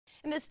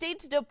And the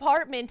state's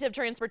Department of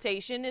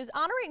Transportation is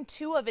honoring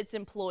two of its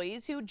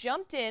employees who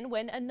jumped in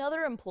when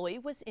another employee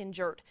was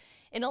injured.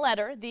 In a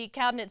letter, the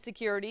Cabinet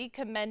Security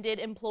commended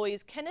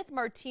employees Kenneth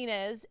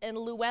Martinez and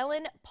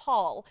Llewellyn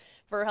Paul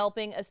for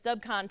helping a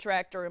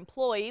subcontractor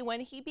employee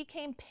when he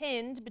became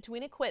pinned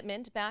between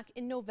equipment back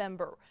in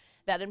November.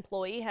 That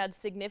employee had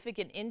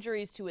significant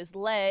injuries to his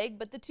leg,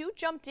 but the two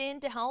jumped in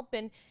to help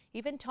and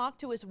even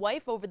talked to his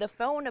wife over the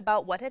phone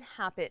about what had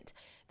happened.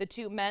 The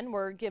two men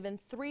were given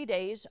 3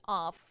 days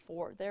off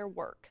for their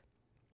work.